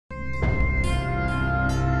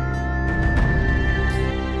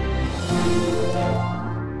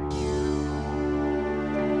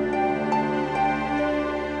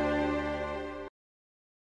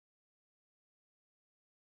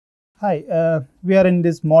Hi, we are in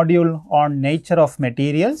this module on nature of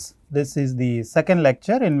materials. This is the second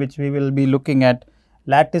lecture in which we will be looking at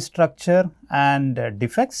lattice structure and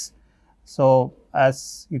defects. So,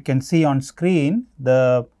 as you can see on screen,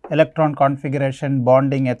 the electron configuration,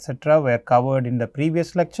 bonding, etc. were covered in the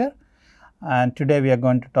previous lecture, and today we are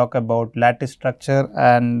going to talk about lattice structure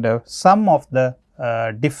and some of the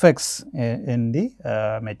defects in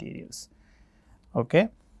the materials. Okay.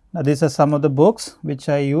 Now, these are some of the books which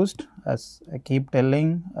I used, as I keep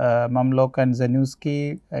telling, Mamlok and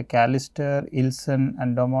Zanussi, Callister, Ilsen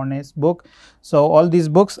and Domone's book. So, all these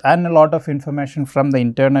books and a lot of information from the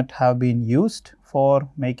internet have been used for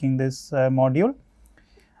making this module.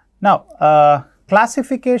 Now,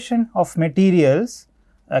 classification of materials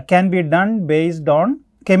can be done based on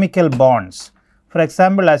chemical bonds. For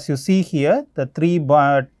example, as you see here, the three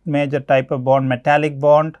major type of bond: metallic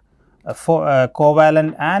bond,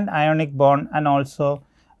 covalent and ionic bond, and also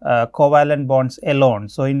covalent bonds alone.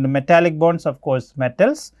 So, in the metallic bonds, of course,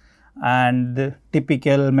 metals and the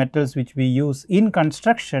typical metals which we use in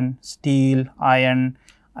construction: steel, iron,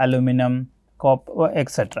 aluminum, copper,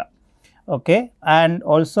 etc. Okay. And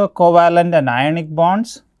also covalent and ionic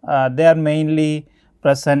bonds, they are mainly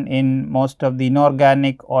present in most of the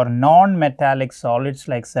inorganic or non-metallic solids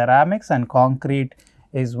like ceramics, and concrete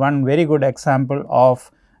is one very good example of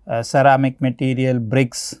ceramic material,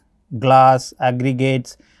 bricks, glass,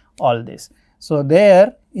 aggregates, all this. So,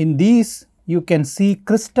 there in these you can see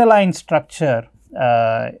crystalline structure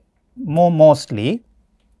mostly,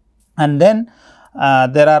 and then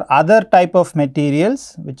there are other type of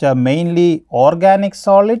materials which are mainly organic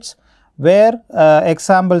solids, where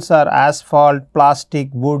examples are asphalt, plastic,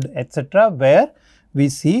 wood, etc., where we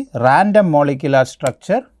see random molecular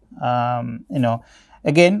structure.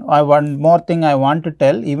 Again, one more thing I want to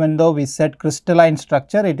tell, even though we said crystalline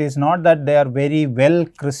structure, it is not that they are very well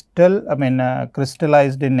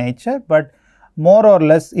crystallized in nature, but more or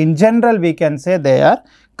less in general we can say they are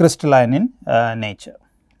crystalline in nature.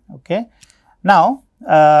 Okay. Now,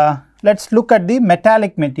 let us look at the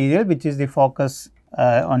metallic material, which is the focus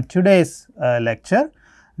on today's lecture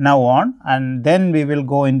now on, and then we will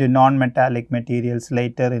go into non-metallic materials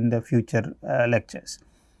later in the future lectures.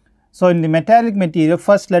 So, in the metallic material,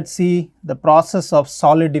 first let us see the process of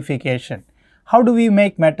solidification. How do we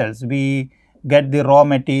make metals? We get the raw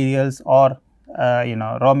materials or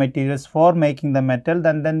raw materials for making the metal,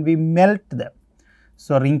 and then we melt them.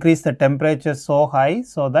 So, increase the temperature so high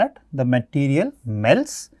so that the material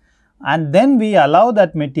melts, and then we allow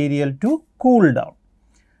that material to cool down.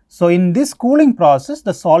 So, in this cooling process,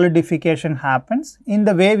 the solidification happens in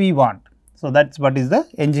the way we want. So, that is what is the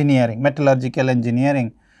engineering, metallurgical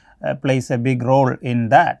engineering plays a big role in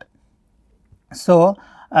that. So,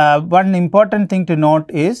 one important thing to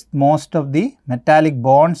note is most of the metallic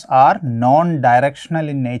bonds are non-directional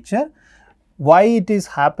in nature. Why it is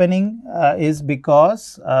happening is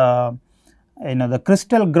because the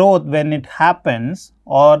crystal growth, when it happens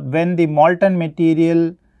or when the molten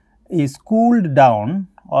material is cooled down,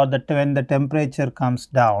 or when the temperature comes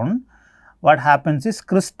down, what happens is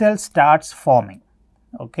crystal starts forming.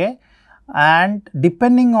 Okay. And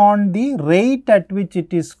depending on the rate at which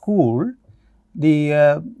it is cooled,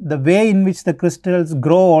 the way in which the crystals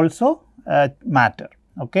grow also matter.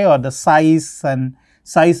 Okay. Or the size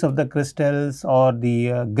of the crystals, or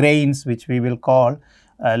the grains, which we will call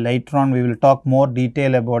later on, we will talk more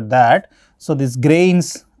detail about that. So, these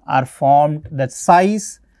grains are formed, that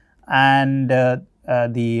size and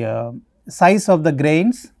the size of the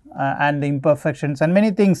grains and the imperfections and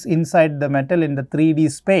many things inside the metal in the 3D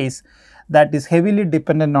space, that is heavily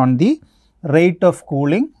dependent on the rate of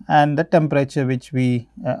cooling and the temperature which we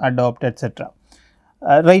adopt, etc.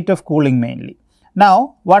 Rate of cooling mainly.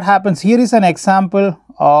 Now, what happens here is an example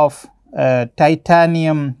of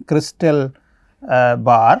titanium crystal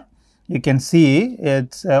bar. You can see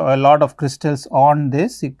it is a lot of crystals on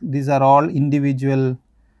this. These are all individual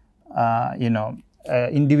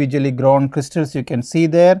individually grown crystals, you can see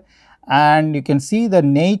there, and you can see the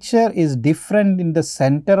nature is different in the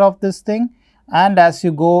center of this thing, and as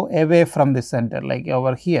you go away from the center, like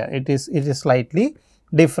over here, it is slightly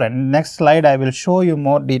different. Next slide I will show you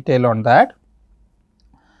more detail on that.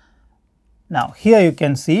 Now, here you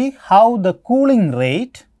can see how the cooling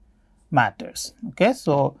rate matters. Okay.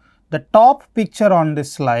 So, the top picture on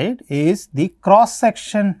this slide is the cross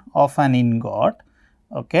section of an ingot,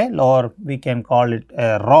 okay, or we can call it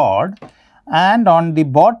a rod, and on the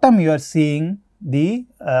bottom you are seeing the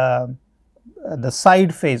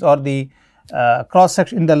side face, or the cross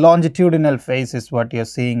section in the longitudinal face is what you are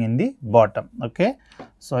seeing in the bottom. Okay.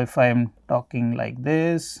 So, if I am talking like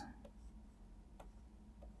this,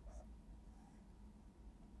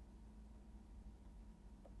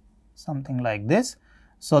 something like this.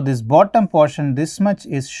 So, this bottom portion, this much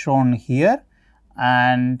is shown here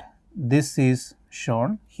and this is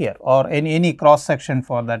shown here, or any cross section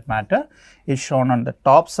for that matter is shown on the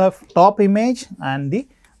top image, and the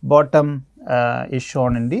bottom is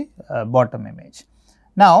shown in the bottom image.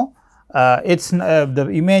 Now, the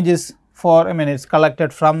image is it's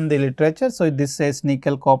collected from the literature. So, this says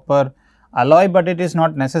nickel copper alloy, but it is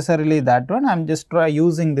not necessarily that one. I am just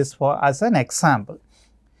using this as an example.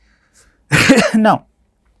 Now,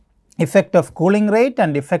 effect of cooling rate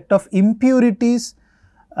and effect of impurities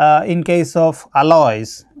in case of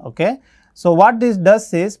alloys. Okay. So, what this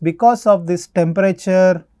does is, because of this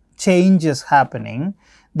temperature changes happening,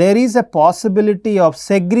 there is a possibility of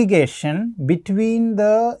segregation between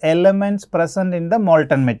the elements present in the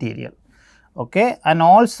molten material. Okay. And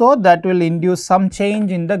also that will induce some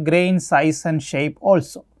change in the grain size and shape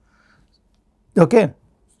also. Okay.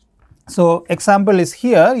 So, example is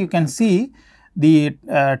here, you can see the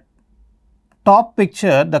top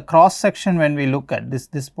picture, the cross section, when we look at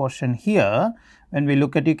this portion here, when we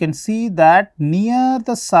look at, you can see that near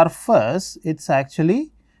the surface it is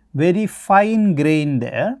actually very fine grain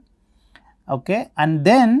there. Okay. And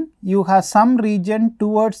then you have some region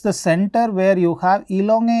towards the center where you have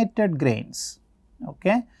elongated grains.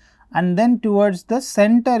 Okay. And then towards the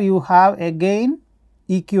center you have again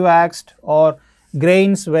equiaxed or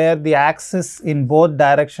grains where the axis in both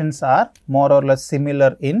directions are more or less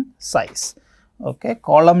similar in size. Okay.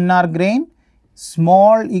 Columnar grain,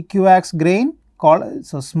 small equiax grain,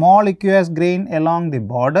 so small equiax grain along the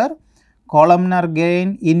border, columnar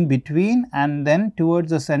grain in between, and then towards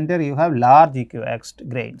the center you have large equiaxed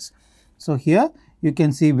grains. So, here you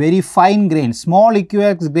can see very fine grains. Small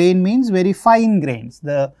equiax grain means very fine grains.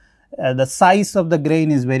 The size of the grain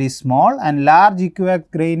is very small, and large equiax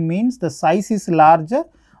grain means the size is larger,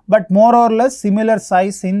 but more or less similar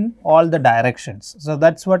size in all the directions. So,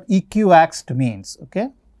 that is what equiaxed means. Okay.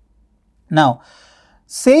 Now,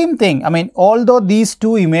 same thing, although these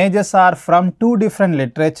two images are from two different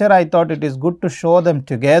literature, I thought it is good to show them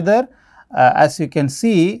together. As you can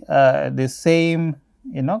see, the same,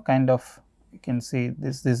 kind of, you can see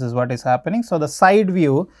this is what is happening. So, the side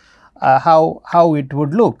view, how it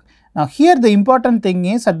would look. Now, here the important thing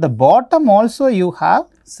is at the bottom also you have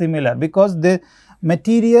similar, because the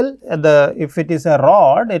material, if it is a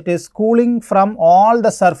rod, it is cooling from all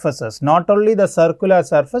the surfaces, not only the circular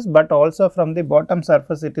surface, but also from the bottom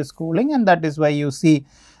surface it is cooling, and that is why you see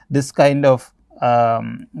this kind of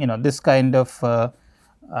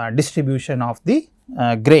distribution of the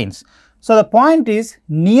grains. So, the point is,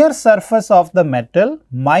 near surface of the metal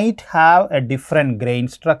might have a different grain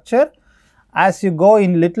structure. As you go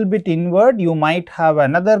in little bit inward, you might have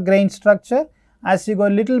another grain structure. As you go a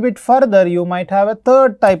little bit further, you might have a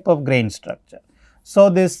third type of grain structure. So,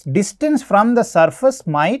 this distance from the surface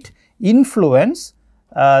might influence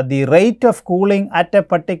the rate of cooling at a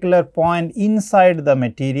particular point inside the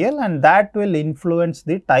material, and that will influence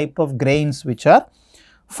the type of grains which are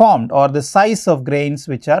formed, or the size of grains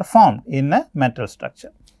which are formed in a metal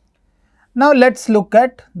structure. Now, let us look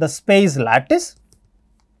at the space lattice.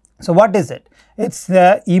 So, what is it? It is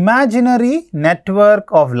the imaginary network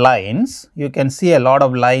of lines. You can see a lot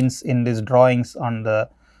of lines in these drawings on the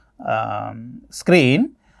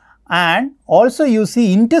screen, and also you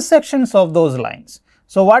see intersections of those lines.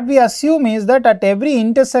 So, what we assume is that at every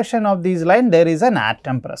intersection of these lines there is an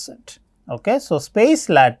atom present. Okay. So, space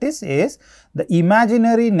lattice is the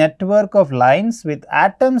imaginary network of lines with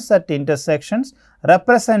atoms at intersections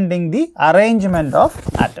representing the arrangement of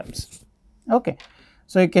atoms. Okay.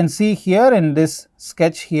 So, you can see here in this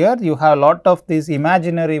sketch here, you have a lot of these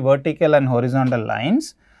imaginary vertical and horizontal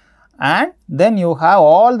lines, and then you have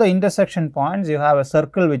all the intersection points. You have a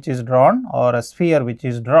circle which is drawn or a sphere which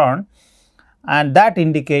is drawn, and that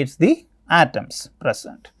indicates the atoms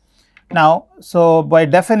present. Now, so by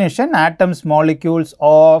definition, atoms, molecules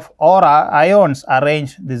of or ions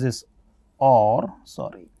arranged, this is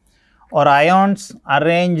or ions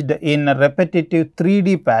arranged in a repetitive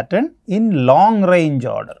 3D pattern in long range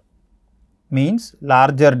order, means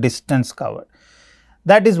larger distance covered.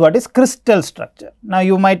 That is what is crystal structure. Now,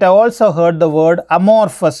 you might have also heard the word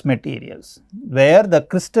amorphous materials, where the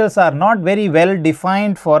crystals are not very well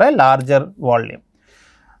defined for a larger volume.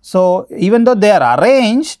 So, even though they are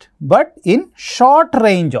arranged, but in short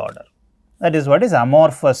range order, that is what is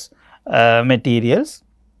amorphous materials.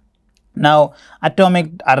 Now, atomic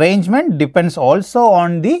arrangement depends also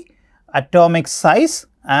on the atomic size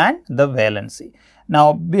and the valency.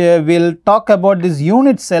 Now, we will talk about this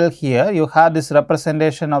unit cell here. You have this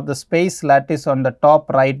representation of the space lattice on the top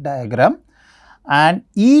right diagram, and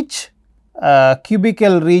each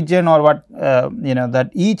cubical region, or what that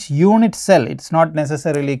each unit cell, it is not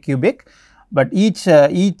necessarily cubic, but each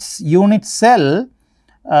unit cell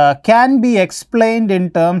can be explained in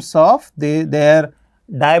terms of their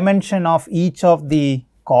dimension of each of the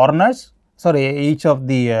corners, each of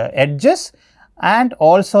the edges, and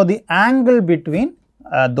also the angle between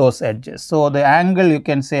those edges. So, the angle you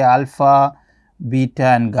can say alpha, beta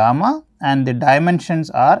and gamma, and the dimensions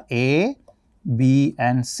are A, B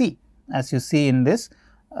and C, as you see in this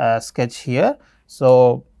sketch here.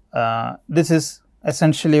 So, this is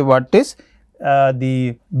essentially what is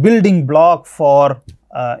the building block for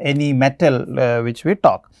any metal which we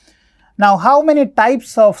talk. Now, how many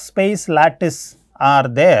types of space lattice are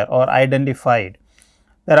there or identified?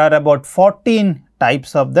 There are about 14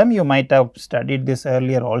 types of them. You might have studied this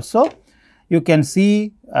earlier also. You can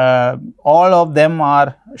see all of them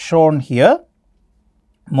are shown here.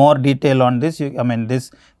 More detail on this,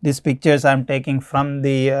 these pictures I am taking from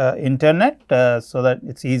the internet, so that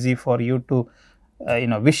it is easy for you to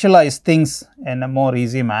visualize things in a more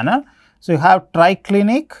easy manner. So, you have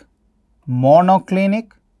triclinic,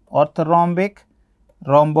 monoclinic, orthorhombic,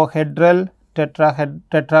 rhombohedral,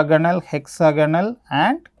 tetragonal, hexagonal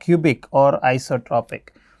and cubic or isotropic.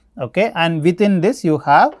 Okay. And within this you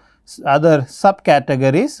have other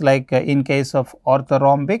subcategories, like in case of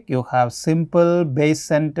orthorhombic you have simple, base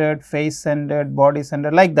centered, face centered, body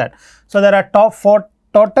centered, like that. So, there are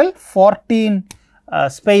total 14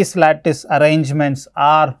 space lattice arrangements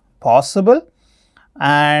are possible,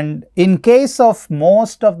 and in case of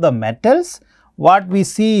most of the metals, what we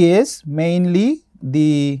see is mainly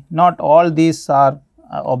not all these are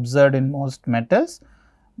observed in most metals.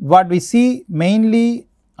 What we see mainly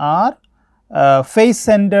are face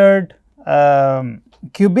centered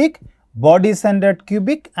cubic, body centered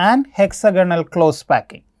cubic and hexagonal close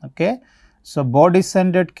packing. Okay. So, body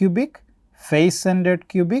centered cubic, face centered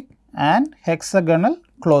cubic and hexagonal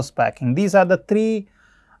close packing. These are the three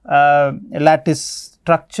lattice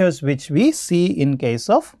structures which we see in case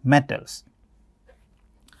of metals.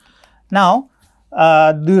 Now,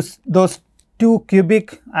 those two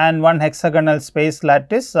cubic and one hexagonal space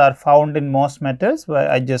lattice are found in most metals.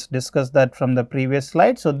 I just discussed that from the previous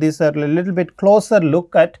slide. So, these are a little bit closer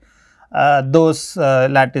look at those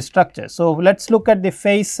lattice structures. So, let us look at the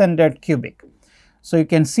face centered cubic. So, you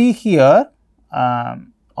can see here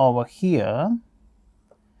over here.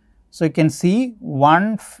 So, you can see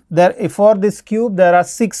for this cube there are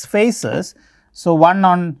 6 faces. So, one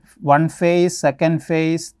on one face, second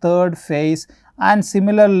face, third face, and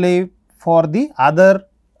similarly for the other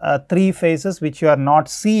 3 faces which you are not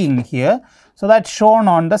seeing here. So, that is shown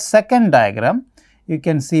on the second diagram. You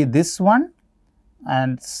can see this one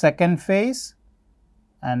and second face,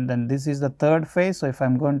 and then this is the third face. So, if I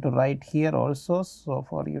am going to write here also, so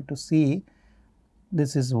for you to see,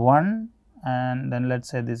 this is 1 and then let us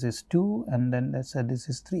say this is 2 and then let us say this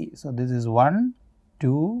is 3. So, this is 1,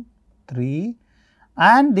 2, 3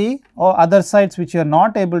 and the other sides which you are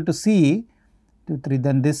not able to see, 2, 3,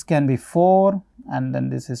 then this can be 4 and then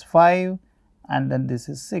this is 5 and then this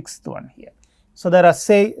is 6th one here. So, there are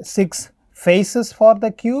say 6 faces for the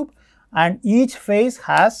cube, and each face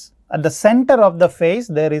has at the center of the face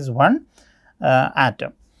there is one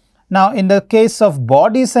atom. Now, in the case of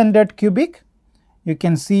body centered cubic, you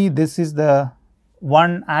can see this is the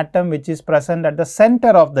one atom which is present at the center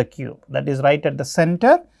of the cube, that is right at the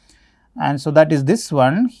center, and so that is this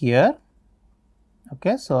one here.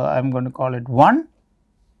 Okay, so, I am going to call it 1.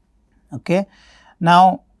 Okay.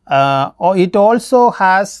 Now, it also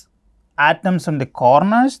has atoms on the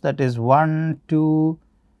corners, that is 1, 2,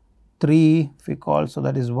 3 if we call, so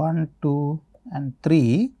that is 1, 2 and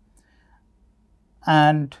 3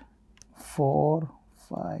 and 4,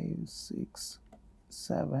 5, 6,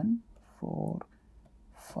 7, 4,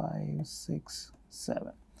 5, 6,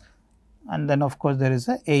 7 and then of course, there is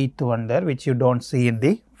a 8th one there which you do not see in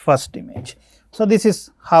the first image. So, this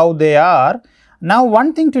is how they are. Now,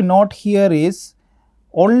 one thing to note here is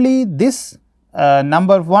only this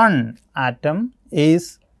number 1 atom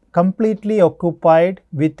is completely occupied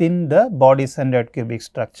within the body centered cubic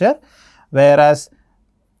structure, whereas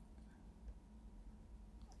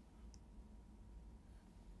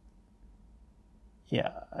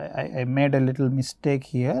I made a little mistake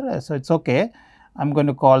here. So, it is okay. I am going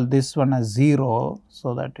to call this one as 0,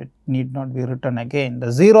 so that it need not be written again. The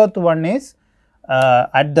 0th one is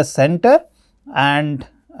at the center and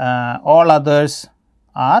all others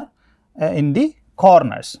are in the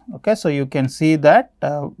corners. Okay. So, you can see that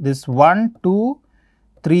this 1, 2,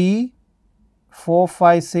 3, 4,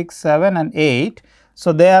 5, 6, 7 and 8.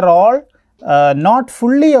 So, they are all not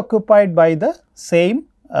fully occupied by the same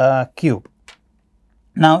cube.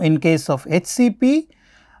 Now, in case of HCP,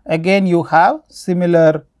 again you have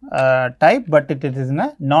similar type, but it is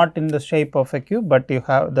not in the shape of a cube, but you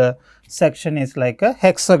have the section is like a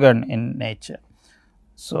hexagon in nature.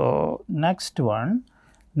 So, next one.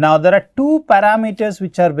 Now, there are two parameters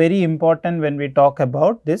which are very important when we talk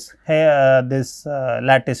about this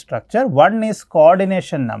lattice structure. One is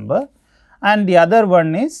coordination number and the other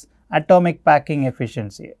one is atomic packing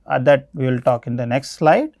efficiency, that we will talk in the next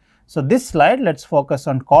slide. So, this slide let us focus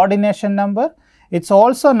on coordination number. It is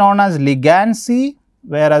also known as ligancy,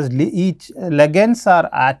 whereas each ligands are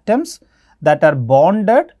atoms that are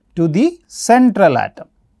bonded to the central atom.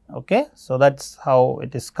 Okay. So, that is how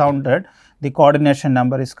it is counted, the coordination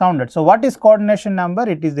number is counted. So, what is coordination number?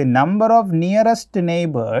 It is the number of nearest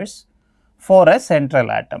neighbors for a central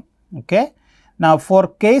atom. Okay. Now, for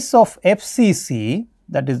case of FCC,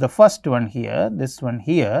 that is the first one here, this one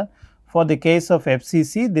here, for the case of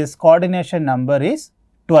FCC, this coordination number is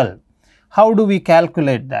 12. How do we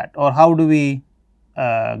calculate that, or how do we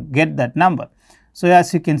get that number? So,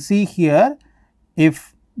 as you can see here,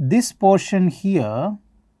 if this portion here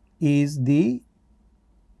is the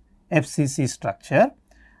FCC structure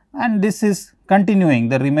and this is continuing,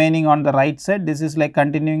 the remaining on the right side, this is like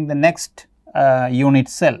continuing the next unit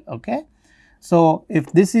cell. Okay. So,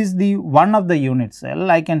 if this is the one of the unit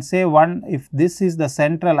cell, I can say one, if this is the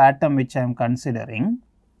central atom which I am considering,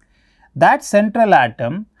 that central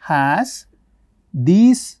atom has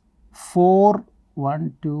these 4,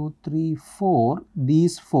 1, 2, 3, 4,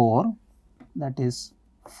 these 4, that is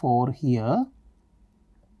 4 here,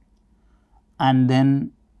 and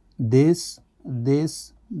then this and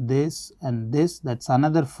this, that is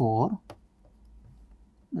another 4,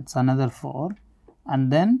 that is another 4,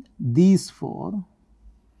 and then these 4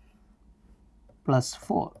 plus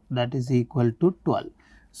 4, that is equal to 12.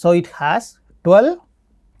 So, it has 12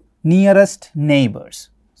 nearest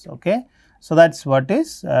neighbors. So, okay. So, that is what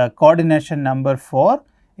is coordination number for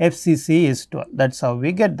FCC is 12, that is how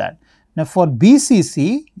we get that. Now, for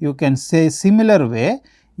BCC, you can say similar way,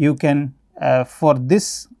 you can for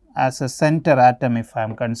this as a center atom, if I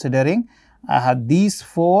am considering, I have these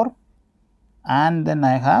 4 and then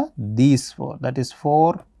I have these 4, that is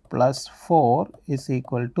 4 plus 4 is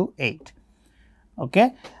equal to 8.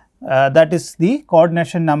 Okay. That is the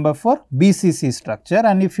coordination number for BCC structure,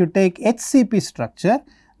 and if you take HCP structure,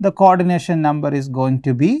 the coordination number is going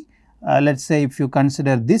to be, let us say if you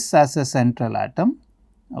consider this as a central atom,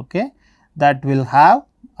 okay, that will have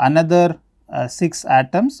another 6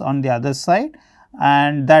 atoms on the other side,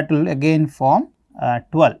 and that will again form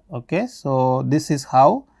 12. Okay. So, this is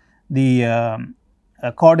how the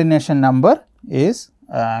coordination number is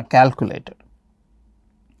calculated.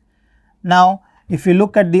 Now, if you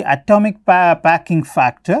look at the atomic packing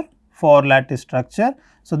factor for lattice structure,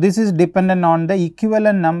 so this is dependent on the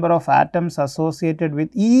equivalent number of atoms associated with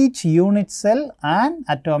each unit cell and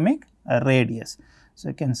atomic radius. So,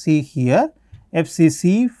 you can see here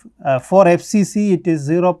FCC, for FCC it is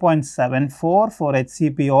 0.74, for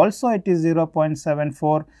HCP also it is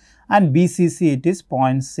 0.74, and BCC it is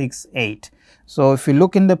 0.68. So, if you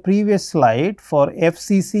look in the previous slide, for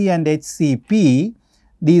FCC and HCP,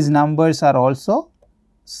 these numbers are also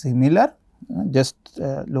similar, just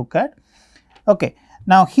look at. Okay.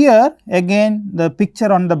 Now, here again the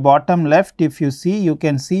picture on the bottom left, if you see, you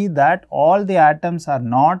can see that all the atoms are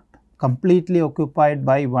not completely occupied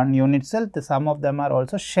by one unit cell, some of them are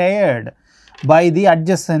also shared by the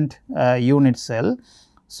adjacent unit cell.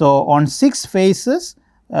 So, on 6 faces,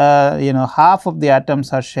 half of the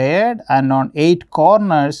atoms are shared, and on 8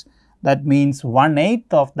 corners, that means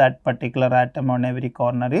 1/8 of that particular atom on every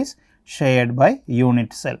corner is shared by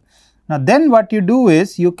unit cell. Now, then what you do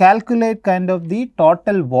is you calculate kind of the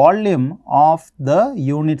total volume of the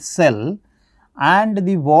unit cell and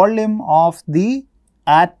the volume of the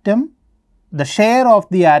atom, the share of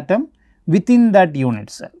the atom within that unit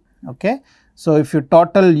cell. Okay. So, if you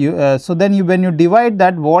total so then when you divide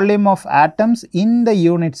that volume of atoms in the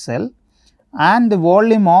unit cell and the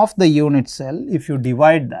volume of the unit cell, if you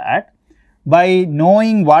divide that by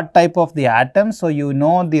knowing what type of the atom, so you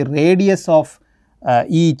know the radius of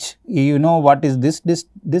each, you know what is this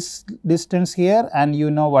distance here, and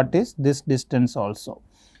you know what is this distance also.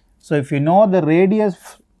 So, if you know the radius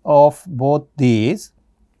of both these,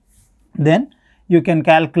 then you can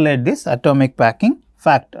calculate this atomic packing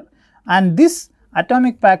factor, and this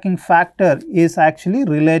atomic packing factor is actually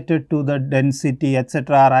related to the density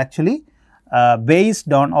etc. are actually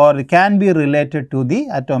based on, or can be related to the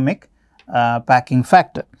atomic packing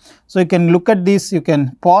factor. So, you can look at this, you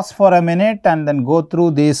can pause for a minute and then go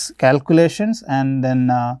through these calculations, and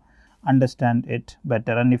then understand it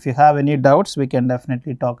better. And if you have any doubts, we can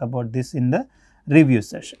definitely talk about this in the review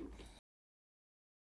session.